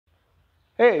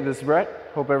Hey, this is Brett.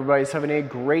 Hope everybody's having a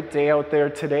great day out there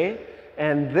today.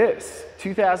 And this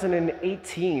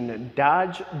 2018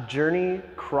 Dodge Journey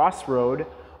Crossroad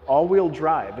all-wheel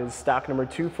drive is stock number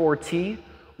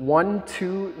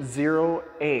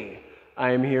 24T120A. I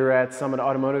am here at Summit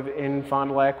Automotive in Fond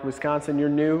du Lac, Wisconsin, your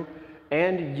new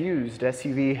and used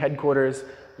SUV headquarters.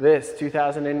 This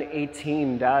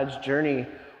 2018 Dodge Journey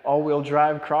all-wheel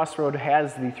drive Crossroad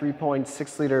has the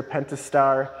 3.6-liter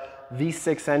Pentastar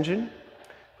V6 engine.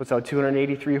 Puts out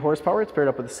 283 horsepower. It's paired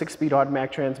up with a 6-speed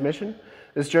automatic transmission.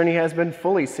 This Journey has been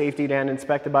fully safetied and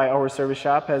inspected by our service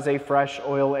shop, has a fresh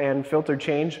oil and filter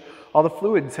change. All the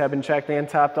fluids have been checked and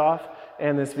topped off,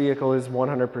 and this vehicle is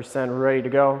 100% ready to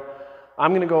go.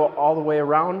 I'm going to go all the way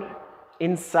around,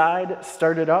 inside,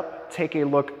 start it up, take a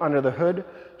look under the hood,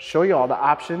 show you all the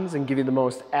options, and give you the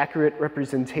most accurate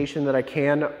representation that I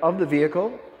can of the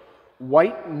vehicle.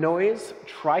 White Noise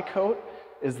Tri-Coat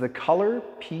is the color,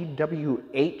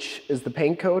 PWH is the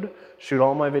paint code. Shoot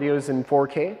all my videos in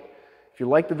 4K. If you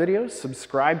like the videos,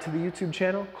 subscribe to the YouTube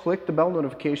channel, click the bell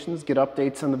notifications, get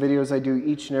updates on the videos I do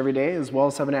each and every day, as well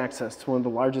as having access to one of the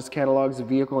largest catalogs of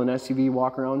vehicle and SUV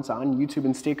walkarounds on YouTube,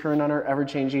 and stay current on our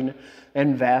ever-changing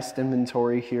and vast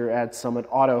inventory here at Summit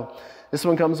Auto. This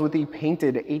one comes with the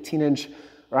painted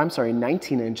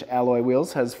 19-inch alloy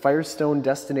wheels, has Firestone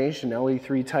Destination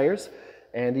LE3 tires.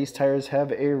 And these tires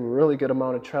have a really good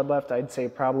amount of tread left. I'd say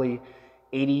probably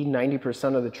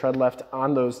 80–90% of the tread left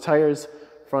on those tires.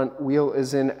 Front wheel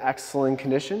is in excellent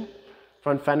condition.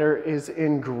 Front fender is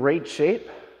in great shape.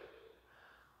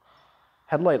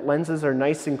 Headlight lenses are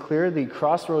nice and clear. The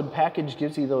Crossroad package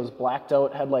gives you those blacked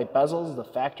out headlight bezels, the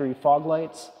factory fog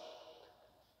lights.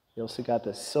 You also got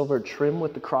the silver trim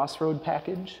with the Crossroad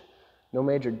package. No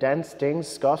major dents, dings,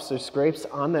 scuffs, or scrapes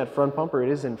on that front bumper. It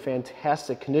is in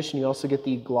fantastic condition. You also get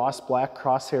the gloss black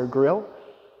crosshair grille.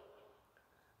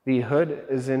 The hood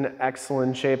is in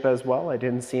excellent shape as well. I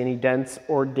didn't see any dents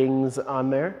or dings on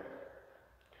there.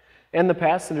 And the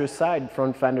passenger side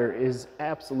front fender is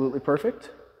absolutely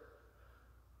perfect.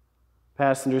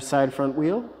 Passenger side front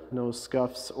wheel, no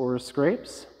scuffs or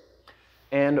scrapes.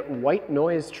 And White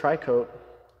Noise Tri-Coat.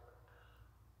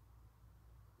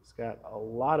 It's got a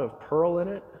lot of pearl in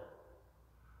it.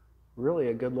 Really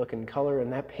a good looking color, and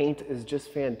that paint is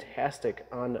just fantastic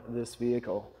on this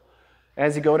vehicle.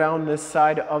 As you go down this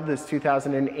side of this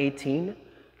 2018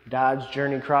 Dodge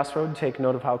Journey Crossroad, take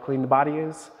note of how clean the body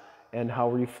is and how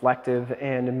reflective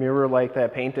and mirror-like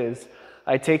that paint is.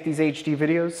 I take these HD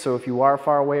videos, so if you are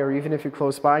far away or even if you're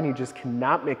close by and you just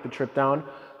cannot make the trip down,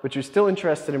 but you're still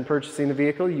interested in purchasing the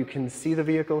vehicle, you can see the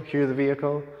vehicle, hear the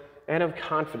vehicle, and have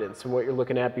confidence in what you're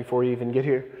looking at before you even get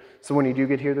here. So when you do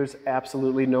get here, there's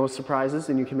absolutely no surprises,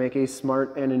 and you can make a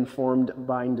smart and informed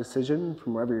buying decision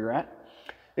from wherever you're at.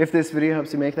 If this video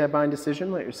helps you make that buying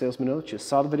decision, let your salesman know that you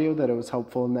saw the video, that it was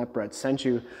helpful, and that Brett sent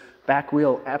you. Back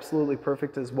wheel, absolutely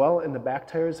perfect as well, and the back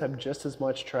tires have just as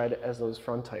much tread as those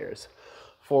front tires.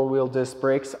 Four-wheel disc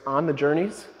brakes on the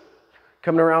Journeys.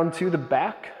 Coming around to the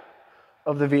back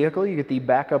of the vehicle, you get the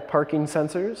backup parking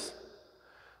sensors.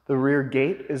 The rear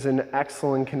gate is in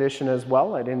excellent condition as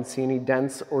well. I didn't see any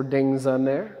dents or dings on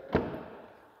there.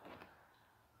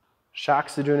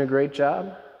 Shocks are doing a great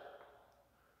job.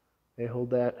 They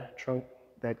hold that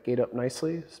gate up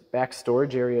nicely. This back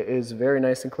storage area is very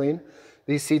nice and clean.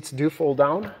 These seats do fold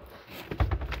down,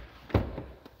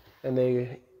 and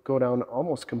they go down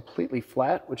almost completely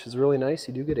flat, which is really nice.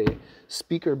 You do get a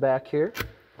speaker back here.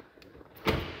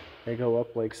 They go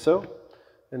up like so.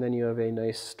 And then you have a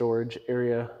nice storage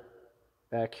area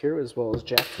back here, as well as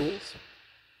jack tools.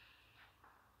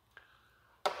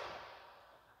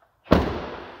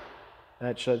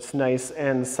 That shuts nice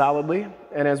and solidly.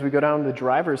 And as we go down the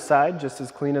driver's side, just as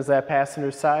clean as that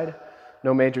passenger side.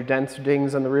 No major dents or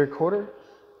dings on the rear quarter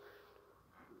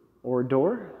or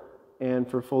door. And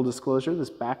for full disclosure, this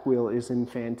back wheel is in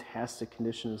fantastic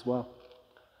condition as well.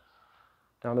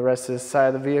 Down the rest of this side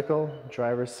of the vehicle,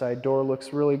 driver's side door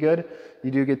looks really good.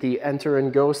 You do get the enter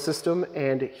and go system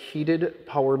and heated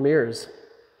power mirrors.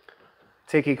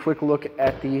 Take a quick look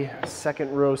at the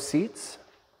second row seats.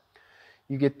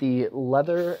 You get the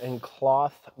leather and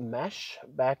cloth mesh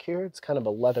back here. It's kind of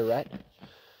a leatherette. You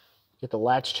get the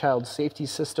latch child safety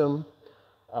system,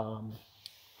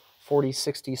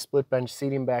 40/60 split bench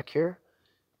seating back here.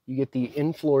 You get the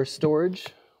in-floor storage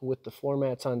with the floor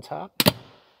mats on top,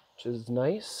 which is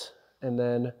nice. And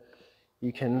then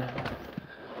you can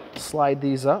slide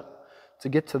these up to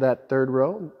get to that third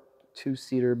row,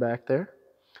 two-seater back there.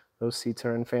 Those seats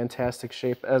are in fantastic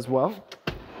shape as well.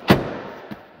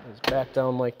 It's back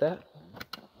down like that,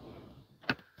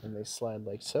 and they slide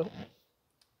like so.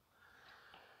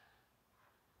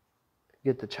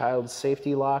 You get the child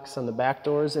safety locks on the back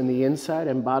doors, and the inside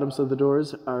and bottoms of the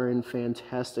doors are in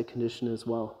fantastic condition as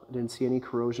well. I didn't see any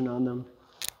corrosion on them.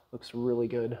 Looks really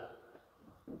good.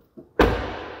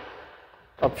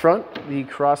 Up front, the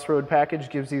Crossroad package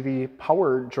gives you the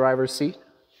power driver's seat.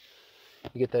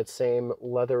 You get that same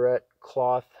leatherette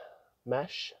cloth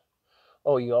mesh.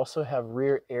 Oh, you also have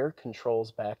rear air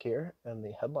controls back here, and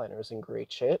the headliner is in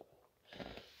great shape.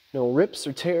 No rips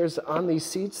or tears on these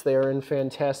seats. They are in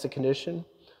fantastic condition.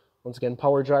 Once again,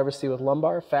 power driver's seat with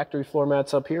lumbar, factory floor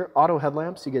mats up here, auto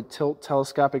headlamps. You get tilt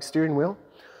telescopic steering wheel,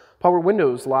 power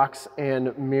windows, locks,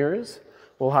 and mirrors.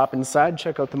 We'll hop inside,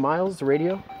 check out the miles, the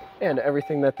radio, and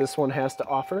everything that this one has to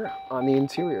offer on the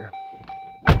interior.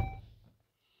 You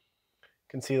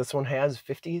can see this one has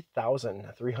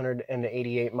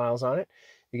 50,388 miles on it.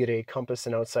 You get a compass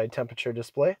and outside temperature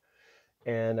display,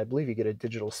 and I believe you get a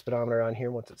digital speedometer on here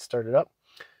once it's started up.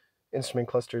 Instrument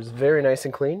cluster is very nice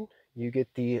and clean. You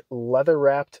get the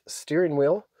leather-wrapped steering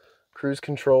wheel, cruise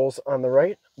controls on the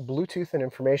right, Bluetooth and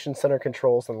information center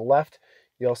controls on the left.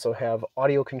 You also have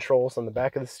audio controls on the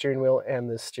back of the steering wheel, and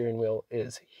the steering wheel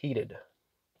is heated.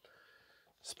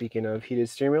 Speaking of heated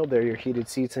steering wheel, there are your heated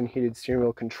seats and heated steering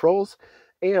wheel controls,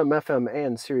 AM, FM,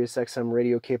 and Sirius XM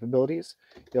radio capabilities.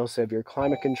 You also have your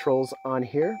climate controls on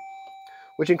here,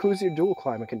 which includes your dual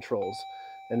climate controls.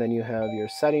 And then you have your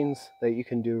settings that you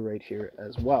can do right here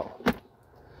as well.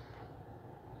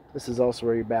 This is also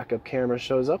where your backup camera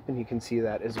shows up, and you can see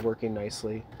that is working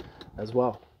nicely as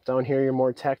well. Down here, your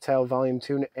more tactile volume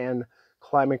tune and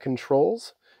climate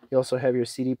controls. You also have your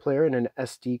CD player and an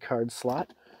SD card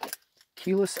slot.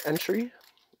 Keyless entry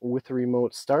with a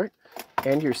remote start,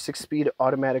 and your 6-speed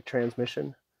automatic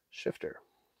transmission shifter.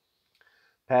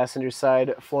 Passenger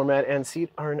side floor mat and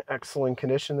seat are in excellent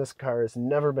condition. This car has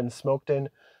never been smoked in,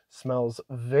 smells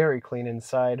very clean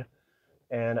inside,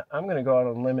 and I'm going to go out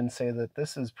on a limb and say that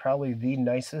this is probably the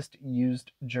nicest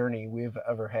used Journey we've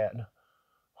ever had.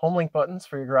 Homelink buttons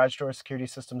for your garage door security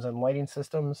systems and lighting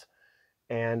systems,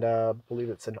 and I believe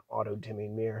it's an auto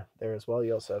dimming mirror there as well.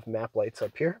 You also have map lights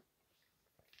up here.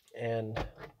 And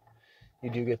you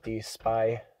do get the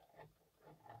spy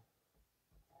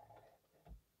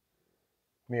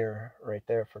mirror right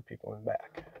there for people in the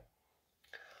back.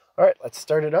 All right, let's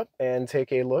start it up and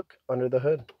take a look under the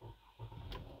hood.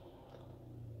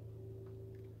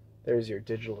 There's your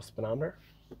digital speedometer.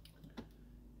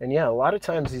 And yeah, a lot of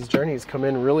times these Journeys come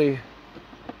in really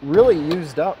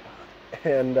used up.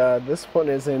 And this one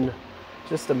is in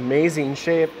just amazing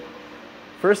shape.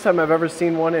 First time I've ever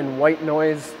seen one in white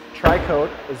noise Tri-Coat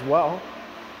as well.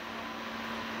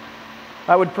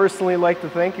 I would personally like to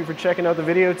thank you for checking out the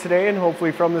video today, and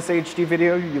hopefully from this HD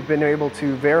video you've been able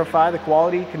to verify the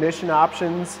quality, condition,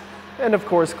 options, and of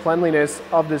course cleanliness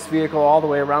of this vehicle all the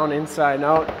way around, inside and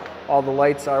out. All the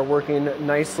lights are working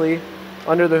nicely.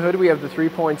 Under the hood we have the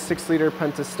 3.6 liter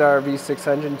Pentastar V6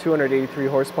 engine, 283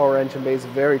 horsepower engine base,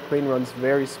 very clean, runs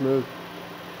very smooth.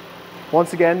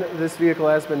 Once again, this vehicle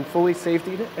has been fully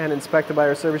safetied and inspected by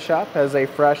our service shop, has a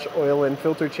fresh oil and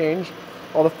filter change.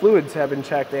 All the fluids have been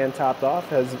checked and topped off,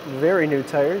 has very new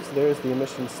tires, there's the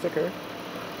emissions sticker,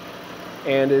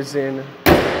 and is in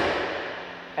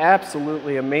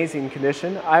absolutely amazing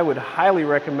condition. I would highly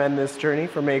recommend this Journey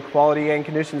from a quality and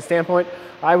condition standpoint.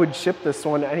 I would ship this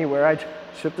one anywhere. I'd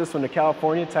ship this one to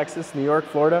California, Texas, New York,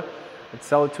 Florida. I'd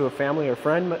sell it to a family or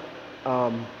friend,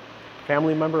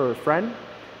 family member or friend.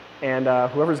 And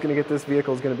whoever's going to get this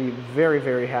vehicle is going to be very,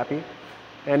 very happy.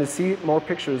 And to see more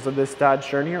pictures of this Dodge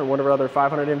Journey or one of our other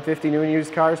 550 new and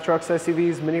used cars, trucks,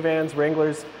 SUVs, minivans,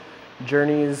 Wranglers,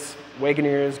 Journeys,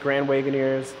 Wagoneers, Grand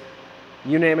Wagoneers,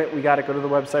 you name it, we got it. Go to the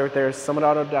website right there,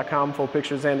 summitauto.com, full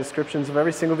pictures and descriptions of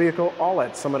every single vehicle, all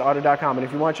at summitauto.com. And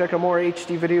if you want to check out more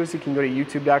HD videos, you can go to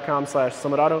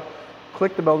youtube.com/summitauto.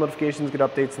 Click the bell notifications, get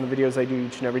updates on the videos I do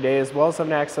each and every day, as well as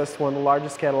having access to one of the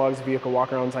largest catalogs of vehicle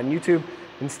walkarounds on YouTube,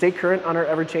 and stay current on our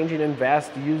ever-changing and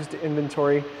vast used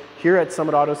inventory here at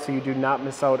Summit Auto so you do not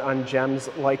miss out on gems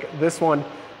like this one.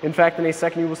 In fact, in a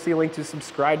second you will see a link to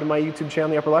subscribe to my YouTube channel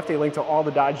in the upper left, a link to all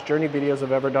the Dodge Journey videos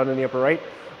I've ever done in the upper right,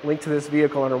 a link to this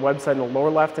vehicle on our website in the lower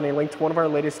left, and a link to one of our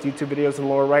latest YouTube videos in the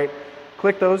lower right.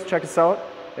 Click those, check us out,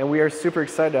 and we are super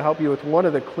excited to help you with one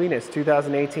of the cleanest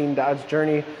 2018 Dodge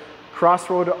Journey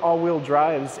Crossroad all-wheel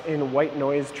drives in white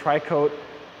noise Tri-Coat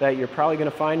that you're probably going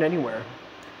to find anywhere.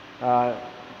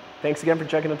 Thanks again for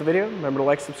checking out the video. Remember to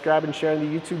like, subscribe, and share on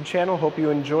the YouTube channel. Hope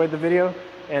you enjoyed the video,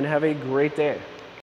 and have a great day.